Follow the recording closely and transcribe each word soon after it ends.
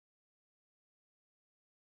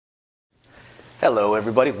Hello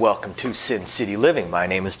everybody, welcome to Sin City Living. My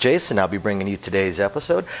name is Jason. I'll be bringing you today's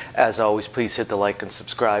episode. As always, please hit the like and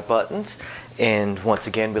subscribe buttons. And once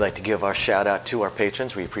again, we'd like to give our shout out to our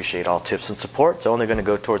patrons. We appreciate all tips and support. It's only going to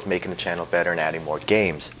go towards making the channel better and adding more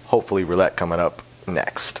games. Hopefully roulette coming up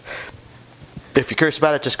next. If you're curious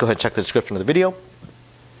about it, just go ahead and check the description of the video.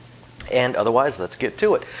 And otherwise, let's get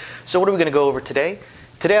to it. So what are we going to go over today?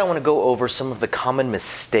 Today I want to go over some of the common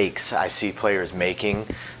mistakes I see players making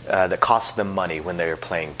that cost them money when they are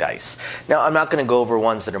playing dice. Now, I'm not going to go over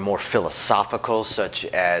ones that are more philosophical, such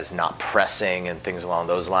as not pressing and things along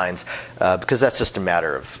those lines, because that's just a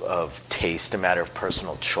matter of taste, a matter of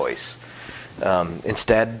personal choice.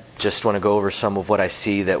 Instead, just want to go over some of what I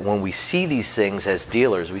see that when we see these things as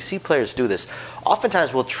dealers, we see players do this.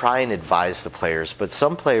 Oftentimes we'll try and advise the players, but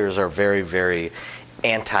some players are very, very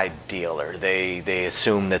anti-dealer. They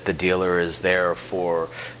assume that the dealer is there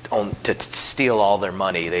to steal all their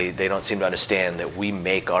money. They don't seem to understand that we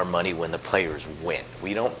make our money when the players win.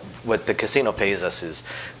 We don't. What the casino pays us is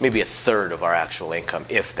maybe a third of our actual income,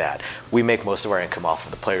 if that. We make most of our income off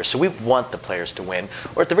of the players. So we want the players to win,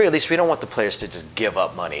 or at the very least, we don't want the players to just give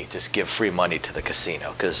up money, just give free money to the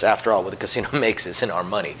casino, because after all, what the casino makes is in our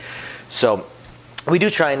money. So we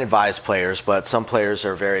do try and advise players, but some players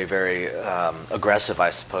are very, very aggressive,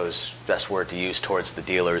 I suppose, best word to use, towards the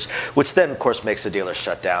dealers, which then, of course, makes the dealers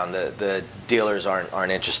shut down. The dealers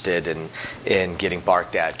aren't interested in getting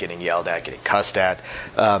barked at, getting yelled at, getting cussed at.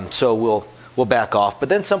 So we'll back off. But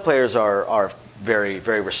then some players are very,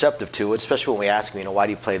 very receptive to it, especially when we ask them, why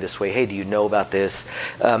do you play this way? Hey, do you know about this?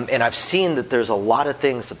 And I've seen that there's a lot of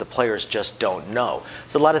things that the players just don't know.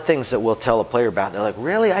 There's a lot of things that we'll tell a player about, and they're like,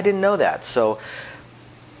 really? I didn't know that. So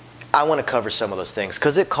I want to cover some of those things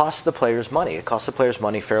because it costs the players money. It costs the players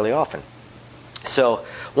money fairly often. So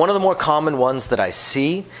one of the more common ones that I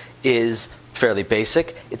see is fairly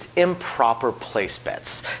basic. It's improper place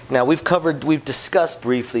bets. Now we've briefly discussed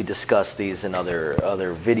these in other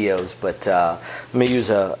videos, but let me use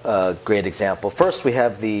a great example. First we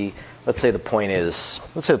have let's say the point is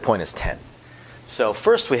 10. So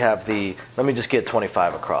first we have let me just get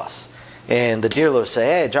 25 across. And the dealer will say,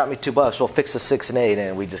 hey, drop me $2, we'll fix the 6 and 8,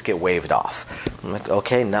 and we just get waved off. I'm like,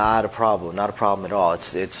 okay, not a problem at all.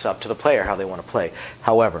 It's up to the player how they want to play.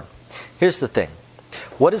 However, here's the thing.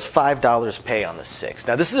 What does $5 pay on the 6?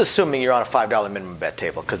 Now, this is assuming you're on a $5 minimum bet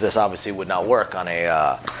table, because this obviously would not work on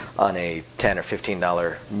a $10 or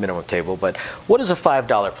 $15 minimum table. But what does a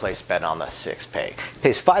 $5 place bet on the 6 pay? It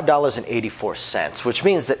pays $5.84, which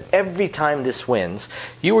means that every time this wins,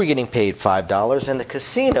 you are getting paid $5, and the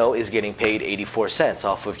casino is getting paid 84 cents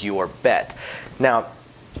off of your bet. Now,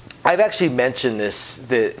 I've actually mentioned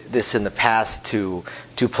this in the past to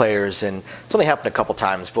players, and it's only happened a couple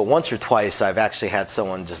times, but once or twice I've actually had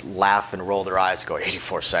someone just laugh and roll their eyes and go,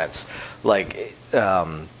 84 cents. Like,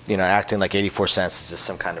 acting like 84 cents is just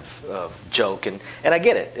some kind of joke. And I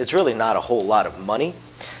get it. It's really not a whole lot of money.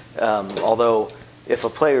 Although, if a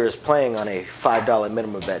player is playing on a $5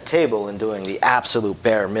 minimum bet table and doing the absolute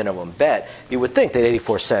bare minimum bet, you would think that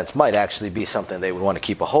 84 cents might actually be something they would want to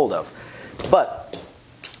keep a hold of. But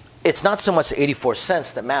it's not so much the 84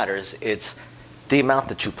 cents that matters, it's the amount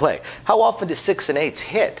that you play. How often do 6 and 8s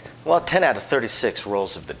hit? Well, 10 out of 36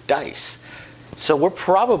 rolls of the dice. So we're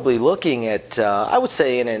probably looking at, I would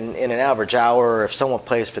say in an average hour, if someone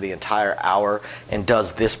plays for the entire hour and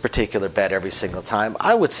does this particular bet every single time,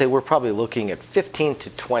 I would say we're probably looking at 15 to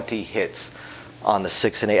 20 hits on the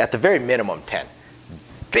 6 and 8, at the very minimum 10.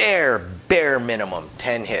 Bare minimum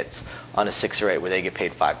 10 hits on a 6 or 8 where they get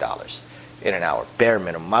paid $5. In an hour, bare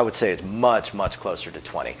minimum. I would say it's much, much closer to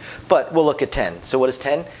 20. But we'll look at 10. So what is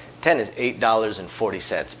 10? 10 is $8.40.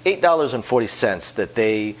 $8.40 that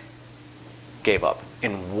they gave up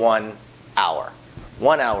in 1 hour.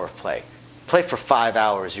 1 hour of play. Play for 5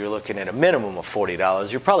 hours, you're looking at a minimum of $40.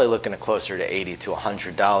 You're probably looking at closer to $80 to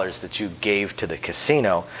 $100 that you gave to the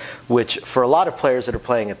casino, which for a lot of players that are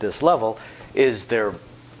playing at this level is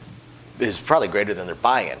probably greater than their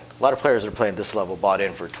buy-in. A lot of players that are playing this level bought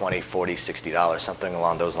in for $20, $40, $60, something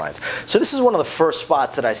along those lines. So this is one of the first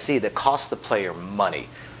spots that I see that costs the player money.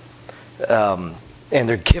 And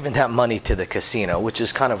they're giving that money to the casino, which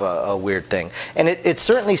is kind of a weird thing. And it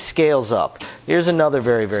certainly scales up. Here's another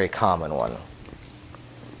very, very common one.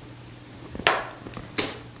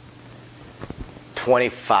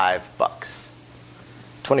 $25.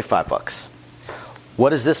 $25.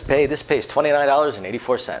 What does this pay? This pays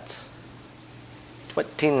 $29.84.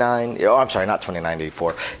 I'm sorry, not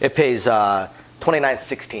 $29.84. It pays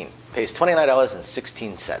 $29.16. Pays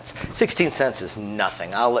 $29.16. 16 cents is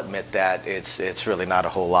nothing. I'll admit that it's really not a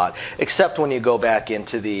whole lot, except when you go back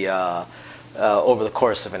into the over the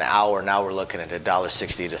course of an hour. Now we're looking at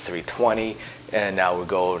 $1.60 to $3.20, and now we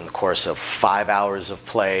go in the course of 5 hours of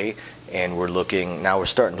play, and we're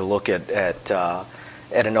starting to look at a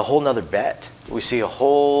whole nother bet. We see a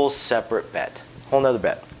whole separate bet, whole nother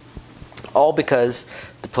bet, all because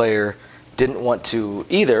the player didn't want to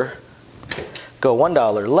either go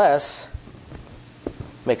 $1 less,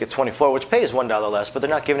 make it 24, which pays $1 less, but they're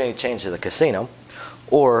not giving any change to the casino,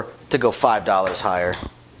 or to go $5 higher.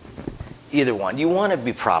 Either one. You want to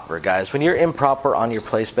be proper, guys. When you're improper on your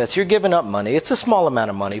place bets, you're giving up money. It's a small amount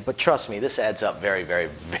of money, but trust me, this adds up very, very,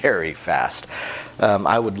 very fast.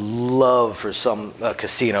 I would love for some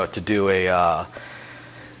casino to do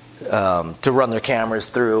to run their cameras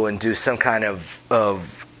through and do some kind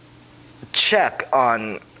of check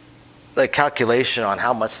on the calculation on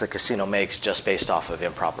how much the casino makes just based off of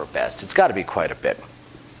improper bets. It's got to be quite a bit.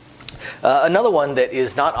 Another one that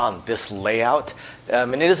is not on this layout,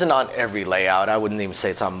 and it isn't on every layout. I wouldn't even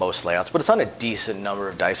say it's on most layouts, but it's on a decent number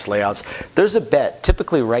of dice layouts. There's a bet,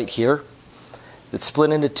 typically right here, that's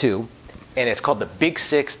split into two, and it's called the Big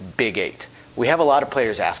Six, Big Eight. We have a lot of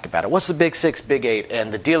players ask about it. What's the Big Six, Big Eight?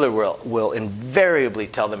 And the dealer will invariably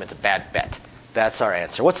tell them it's a bad bet. That's our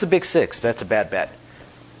answer. What's the Big Six? That's a bad bet.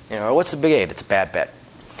 What's the Big Eight? It's a bad bet.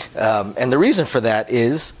 And the reason for that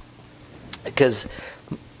is because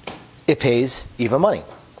it pays even money.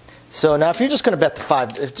 So now if you're just going to bet the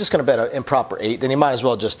 5, if you're just going to bet an improper 8, then you might as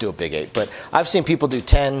well just do a Big 8. But I've seen people do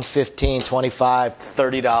 $10, $15, $25,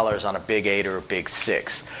 $30 on a Big 8 or a Big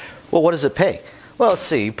 6. Well, what does it pay? Well, let's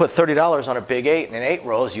see. You put $30 on a Big 8 and in 8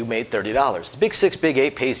 rolls, you made $30. The Big 6, Big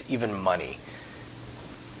 8 pays even money.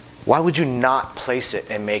 Why would you not place it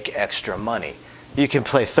and make extra money? You can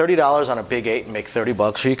play $30 on a Big 8 and make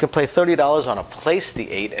 $30, or you can play $30 on a Place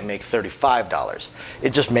the 8 and make $35.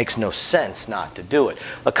 It just makes no sense not to do it.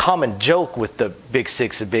 A common joke with the Big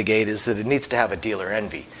 6 and Big 8 is that it needs to have a dealer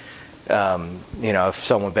envy. If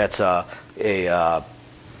someone bets a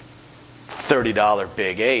 $30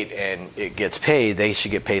 Big 8 and it gets paid, they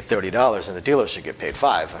should get paid $30 and the dealer should get paid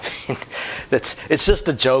 $5. I mean, it's just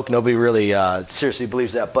a joke. Nobody really seriously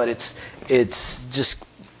believes that, but it's just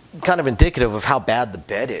kind of indicative of how bad the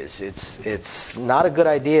bet is. It's not a good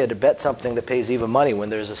idea to bet something that pays even money when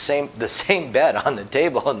there's the same bet on the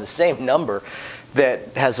table and the same number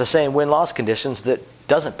that has the same win-loss conditions that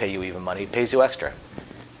doesn't pay you even money, it pays you extra.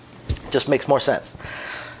 It just makes more sense.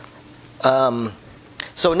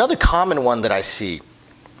 So another common one that I see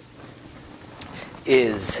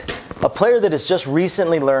is a player that has just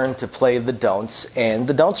recently learned to play the don'ts, and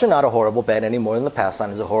the don'ts are not a horrible bet any more than the pass line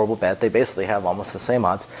is a horrible bet. They basically have almost the same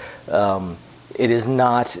odds. It is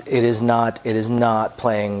not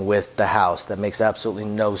playing with the house. That makes absolutely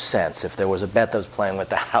no sense. If there was a bet that was playing with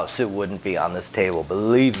the house, it wouldn't be on this table.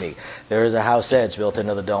 Believe me, there is a house edge built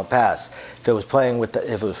into the don't pass. If it was playing with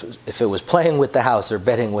the house or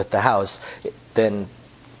betting with the house, then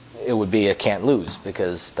it would be a can't lose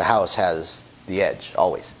because the house has the edge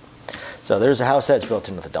always. So there's a house edge built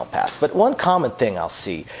into the don't pass. But one common thing I'll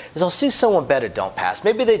see is I'll see someone bet a don't pass.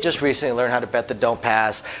 Maybe they just recently learned how to bet the don't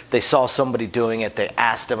pass. They saw somebody doing it. They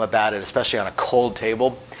asked them about it, especially on a cold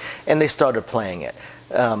table, and they started playing it.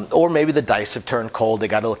 Or maybe the dice have turned cold. They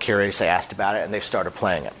got a little curious. They asked about it, and they've started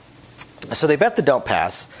playing it. So they bet the don't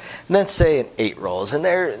pass, and then say an 8 rolls, and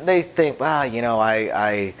they think, well,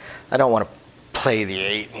 I don't want to play the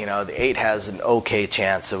 8. The 8 has an okay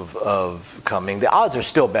chance of coming. The odds are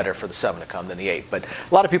still better for the 7 to come than the 8, but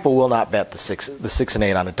a lot of people will not bet the 6 and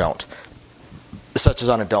 8 on a don't, such as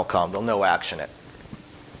on a don't come. They'll no action it.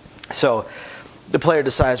 So the player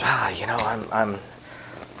decides, the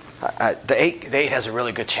 8 has a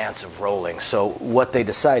really good chance of rolling. So what they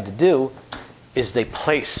decide to do is they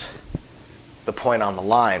place the point on the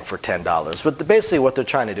line for $10. But basically what they're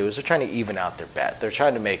trying to do is they're trying to even out their bet. They're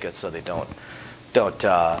trying to make it so they don't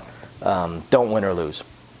win or lose.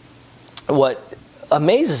 What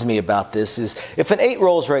amazes me about this is if an 8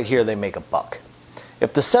 rolls right here, they make $1.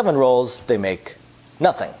 If the 7 rolls, they make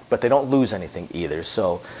nothing, but they don't lose anything either.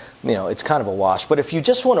 So, it's kind of a wash. But if you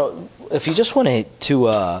just want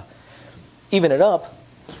to even it up,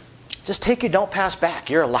 just take your don't pass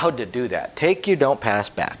back. You're allowed to do that. Take your don't pass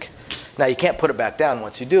back. Now you can't put it back down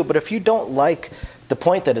once you do, but if you don't like the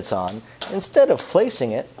point that it's on, instead of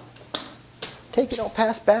placing it, take your don't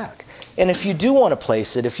pass back. And if you do want to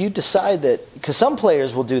place it, if you decide that, because some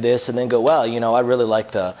players will do this and then go, well, I really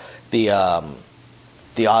like the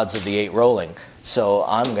odds of the 8 rolling, so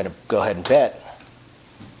I'm going to go ahead and bet.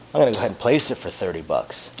 I'm going to go ahead and place it for $30.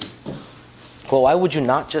 Well, why would you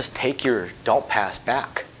not just take your don't pass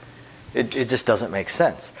back? It just doesn't make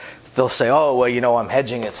sense. They'll say, oh, well, I'm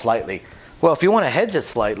hedging it slightly. Well, if you want to hedge it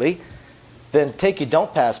slightly, then take your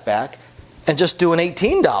don't pass back and just do an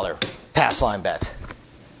 $18 pass line bet.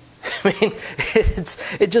 I mean,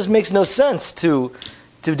 it just makes no sense to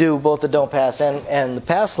do both the don't pass and the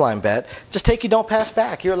pass line bet. Just take your don't pass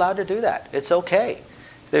back. You're allowed to do that. It's okay.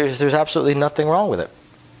 There's absolutely nothing wrong with it.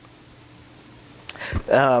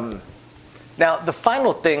 Now, the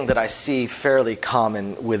final thing that I see fairly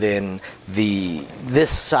common within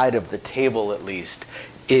this side of the table, at least,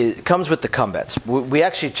 it comes with the come bets. We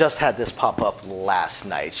actually just had this pop up last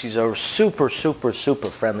night. She's a super, super, super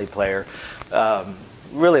friendly player.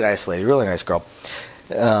 Really nice lady, really nice girl.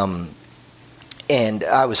 And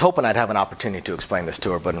I was hoping I'd have an opportunity to explain this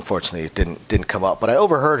to her, but unfortunately it didn't come up. But I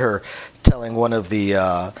overheard her telling one of the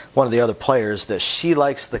other players that she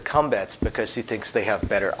likes the come bets because she thinks they have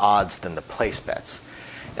better odds than the place bets.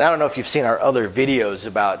 And I don't know if you've seen our other videos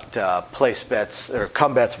about place bets or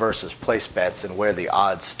come bets versus place bets and where the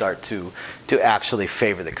odds start to actually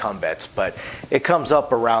favor the come bets, but it comes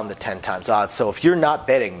up around the 10 times odds. So if you're not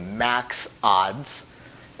betting max odds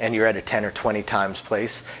and you're at a 10 or 20 times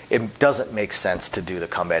place, it doesn't make sense to do the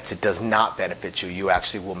come bets. It does not benefit you. You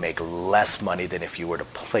actually will make less money than if you were to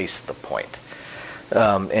place the point.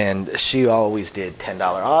 And she always did $10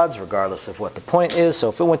 odds regardless of what the point is. So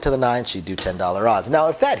if it went to the 9, she'd do $10 odds. Now,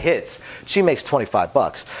 if that hits, she makes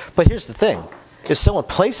 $25. But here's the thing. If someone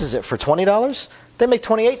places it for $20, they make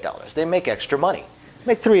 $28. They make extra money.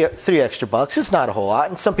 Make three extra bucks. It's not a whole lot.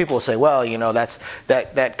 And some people will say, well, you know,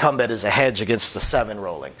 that come bet is a hedge against the 7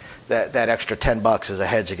 rolling. That extra $10 is a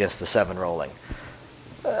hedge against the 7 rolling.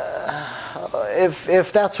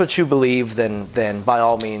 If that's what you believe, then by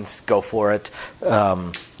all means go for it.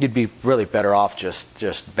 You'd be really better off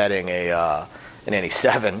just betting an any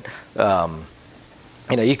 7. You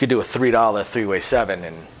know, you could do a $3 three-way 7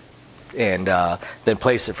 and then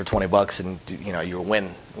place it for $20, and you know your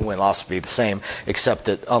win loss would be the same, except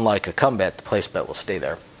that unlike a come bet, the place bet will stay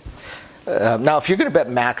there. Now, if you're going to bet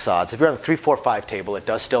max odds, if you're on a 3, 4, 5 table, it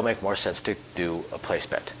does still make more sense to do a place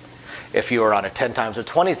bet. If you are on a 10 times or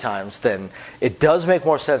 20 times, then it does make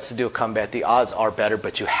more sense to do a come bet. The odds are better,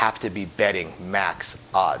 but you have to be betting max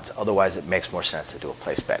odds. Otherwise, it makes more sense to do a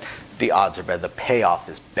place bet. The odds are better. The payoff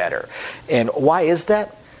is better. And why is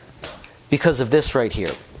that? Because of this right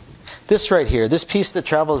here. This right here, this piece that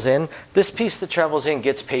travels in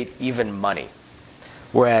gets paid even money.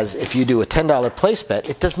 Whereas if you do a $10 place bet,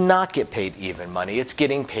 it does not get paid even money. It's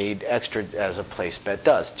getting paid extra as a place bet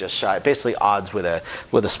does, just shy. Basically odds with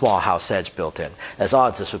a small house edge built in. As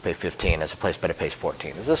odds, this would pay 15. As a place bet, it pays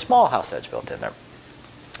 14. There's a small house edge built in there.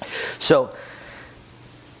 So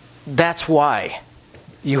that's why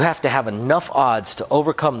you have to have enough odds to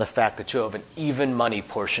overcome the fact that you have an even money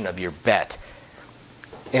portion of your bet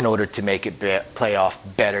in order to make it play off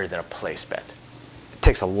better than a place bet. It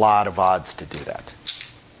takes a lot of odds to do that.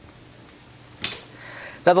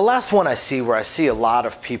 Now, the last one I see where I see a lot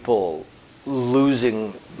of people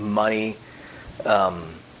losing money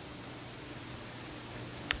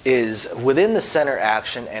is within the center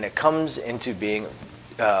action, and it comes into being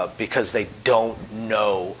because they don't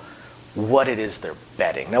know what it is they're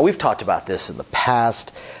betting. Now, we've talked about this in the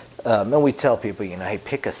past, and we tell people, you know, hey,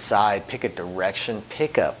 pick a side, pick a direction,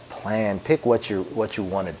 pick a plan, pick what you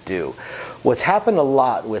want to do. What's happened a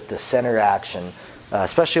lot with the center action,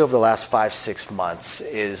 especially over the last 5-6 months,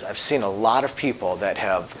 is I've seen a lot of people that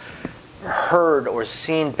have heard or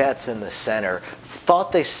seen bets in the center,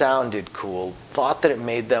 thought they sounded cool, thought that it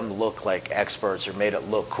made them look like experts or made it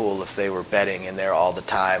look cool if they were betting in there all the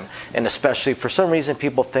time. And especially for some reason,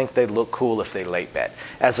 people think they look cool if they late bet.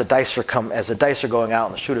 As the dice are going out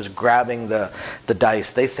and the shooter's grabbing the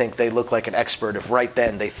dice, they think they look like an expert if right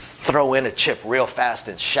then they throw in a chip real fast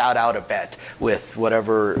and shout out a bet with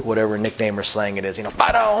whatever nickname or slang it is. You know, $5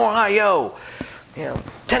 Ohio, you know,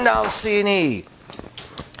 $10 C&E.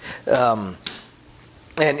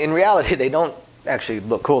 And in reality, they don't actually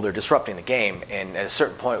look cool. They're disrupting the game, and at a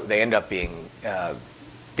certain point, they end up being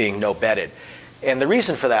no betted. And the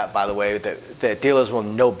reason for that, by the way, that dealers will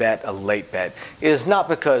no bet a late bet is not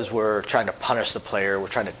because we're trying to punish the player, we're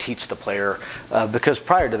trying to teach the player, because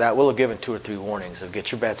prior to that, we'll have given 2 or 3 warnings of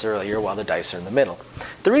get your bets earlier while the dice are in the middle.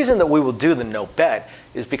 The reason that we will do the no bet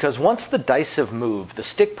is because once the dice have moved, the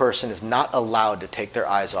stick person is not allowed to take their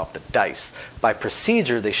eyes off the dice. By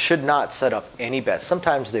procedure, they should not set up any bets.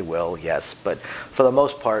 Sometimes they will, yes, but for the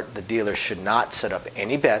most part, the dealer should not set up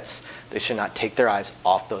any bets. They should not take their eyes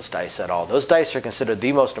off those dice at all. Those dice are considered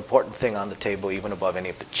the most important thing on the table, even above any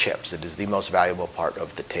of the chips. It is the most valuable part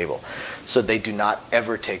of the table. So they do not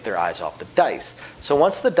ever take their eyes off the dice. So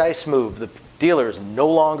once the dice move, the dealer is no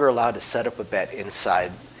longer allowed to set up a bet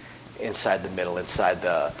inside the middle, inside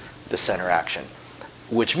the center action.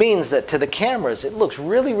 which means that to the cameras, it looks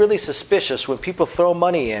really, really suspicious when people throw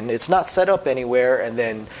money in. It's not set up anywhere, and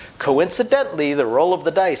then coincidentally, the roll of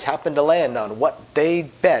the dice happened to land on what they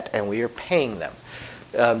bet, and we are paying them.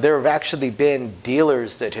 There have actually been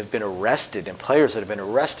dealers that have been arrested and players that have been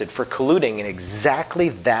arrested for colluding in exactly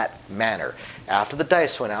that manner. After the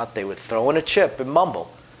dice went out, they would throw in a chip and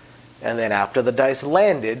mumble. And then after the dice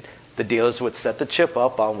landed, the dealers would set the chip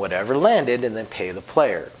up on whatever landed and then pay the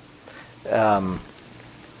player.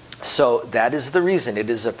 So that is the reason. It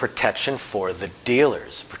is a protection for the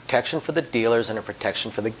dealers. Protection for the dealers and a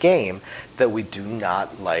protection for the game that we do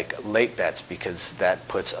not like late bets, because that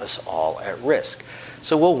puts us all at risk.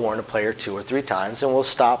 So we'll warn a player 2 or 3 times, and we'll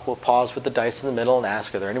stop, we'll pause with the dice in the middle and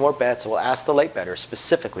ask, are there any more bets? We'll ask the late better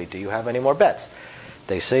specifically, do you have any more bets?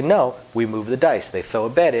 They say no, we move the dice. They throw a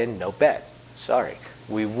bet in, no bet. Sorry.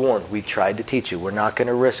 We warned, we tried to teach you. We're not going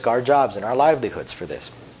to risk our jobs and our livelihoods for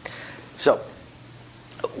this. So,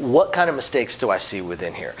 what kind of mistakes do I see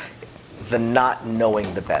within here? The not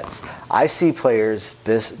knowing the bets. I see players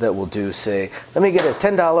that will do, say, let me get a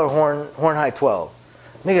 $10 horn high 12.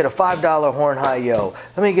 Let me get a $5 horn high yo.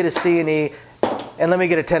 Let me get a C&E, and let me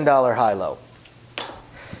get a $10 high low.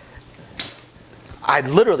 I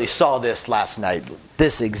literally saw this last night.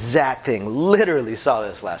 This exact thing. Literally saw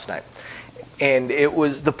this last night. And it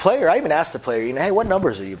was the player, I even asked the player, hey, what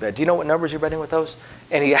numbers are you betting? Do you know what numbers you're betting with those?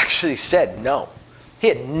 And he actually said no. He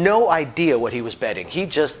had no idea what he was betting. He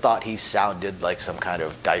just thought he sounded like some kind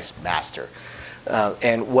of dice master.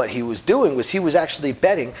 And what he was doing was he was actually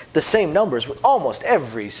betting the same numbers with almost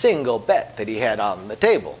every single bet that he had on the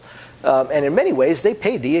table. And in many ways, they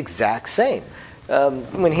paid the exact same.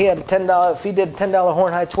 When he had a $10, if he did a $10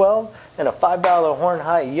 horn high 12 and a $5 horn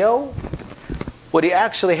high yo, what he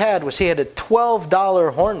actually had was he had a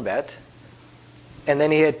 $12 horn bet, and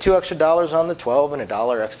then he had $2 extra on the 12 and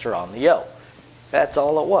 $1 extra on the yo. That's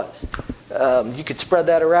all it was. You could spread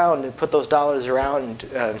that around and put those dollars around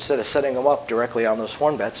instead of setting them up directly on those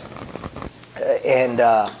horn bets.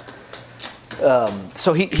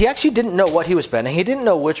 So he actually didn't know what he was betting. He didn't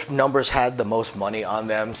know which numbers had the most money on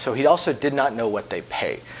them. So he also did not know what they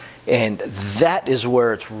pay. And that is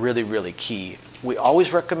where it's really, really key. We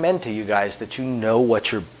always recommend to you guys that you know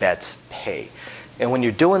what your bets pay. And when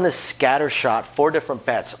you're doing this scatter shot, 4 different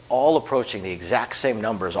bets, all approaching the exact same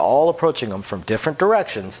numbers, all approaching them from different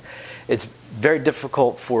directions, it's very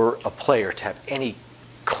difficult for a player to have any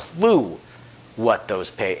clue what those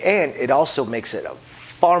pay. And it also makes it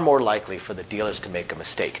far more likely for the dealers to make a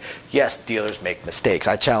mistake. Yes, dealers make mistakes.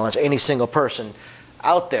 I challenge any single person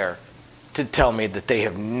out there to tell me that they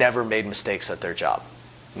have never made mistakes at their job.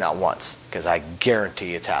 Not once, because I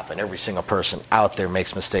guarantee it's happened. Every single person out there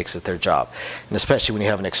makes mistakes at their job. And especially when you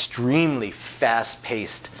have an extremely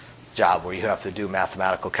fast-paced job where you have to do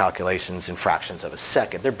mathematical calculations in fractions of a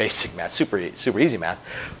second. They're basic math, super easy math.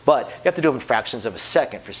 But you have to do them in fractions of a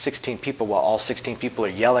second for 16 people while all 16 people are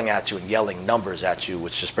yelling at you and yelling numbers at you,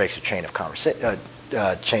 which just breaks your chain of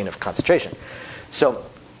concentration. So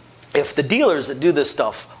if the dealers that do this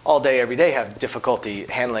stuff all day, every day have difficulty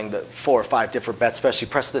handling the 4 or 5 different bets, especially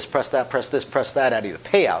press this, press that, press this, press that out of the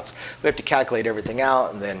payouts, we have to calculate everything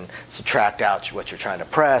out and then subtract out what you're trying to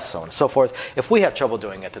press, so on and so forth. If we have trouble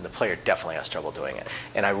doing it, then the player definitely has trouble doing it.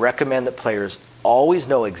 And I recommend that players always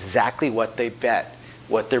know exactly what they bet,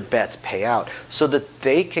 what their bets pay out, so that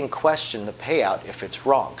they can question the payout if it's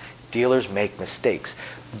wrong. Dealers make mistakes.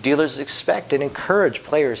 Dealers expect and encourage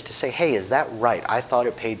players to say, hey, is that right? I thought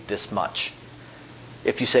it paid this much.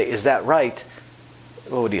 If you say, is that right?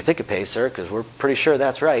 Well, what do you think it pays, sir? Because we're pretty sure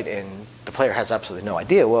that's right. And the player has absolutely no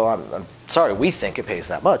idea. Well, I'm sorry, we think it pays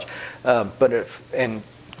that much. Of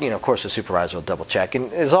course, the supervisor will double check.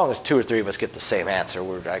 And as long as 2 or 3 of us get the same answer,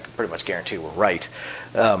 I can pretty much guarantee we're right.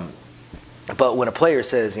 But when a player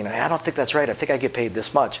says, I don't think that's right, I think I get paid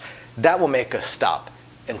this much, that will make us stop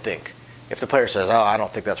and think. If the player says, oh, I don't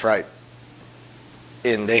think that's right,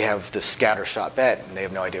 and they have this scatter shot bet and they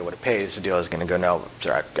have no idea what it pays, the dealer is going to go, no,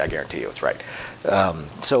 sir, I guarantee you it's right.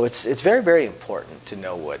 So it's very, very important to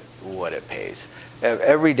know what it pays.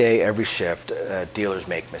 Every day, every shift, dealers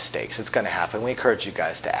make mistakes. It's going to happen. We encourage you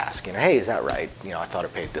guys to ask, hey, is that right? I thought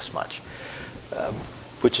it paid this much.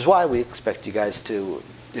 Which is why we expect you guys to,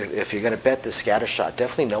 if you're going to bet the scatter shot,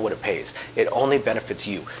 definitely know what it pays. It only benefits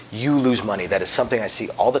you. You lose money. That is something I see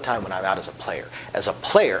all the time when I'm out as a player. As a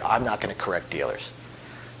player, I'm not going to correct dealers.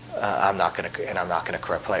 I'm not going to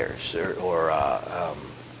correct players or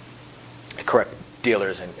correct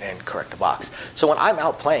dealers and correct the box. So when I'm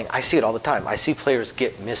out playing, I see it all the time. I see players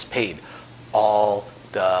get mispaid all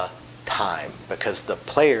the time because the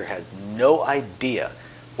player has no idea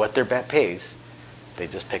what their bet pays, They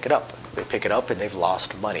just pick it up. They pick it up and they've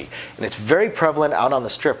lost money. And it's very prevalent out on the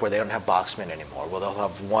strip where they don't have boxmen anymore. Well, they'll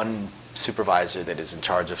have one supervisor that is in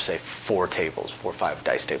charge of, say, 4 or 5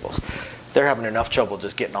 dice tables. They're having enough trouble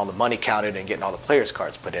just getting all the money counted and getting all the players'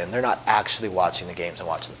 cards put in. They're not actually watching the games and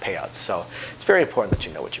watching the payouts. So it's very important that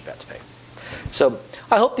you know what your bets pay. So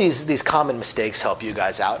I hope these common mistakes help you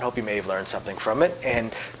guys out. I hope you may have learned something from it.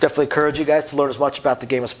 And definitely encourage you guys to learn as much about the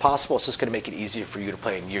game as possible. It's just going to make it easier for you to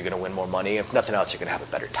play, and you're going to win more money. If nothing else, you're going to have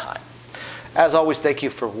a better time. As always, thank you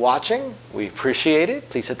for watching. We appreciate it.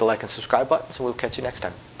 Please hit the like and subscribe buttons, and we'll catch you next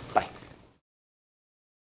time.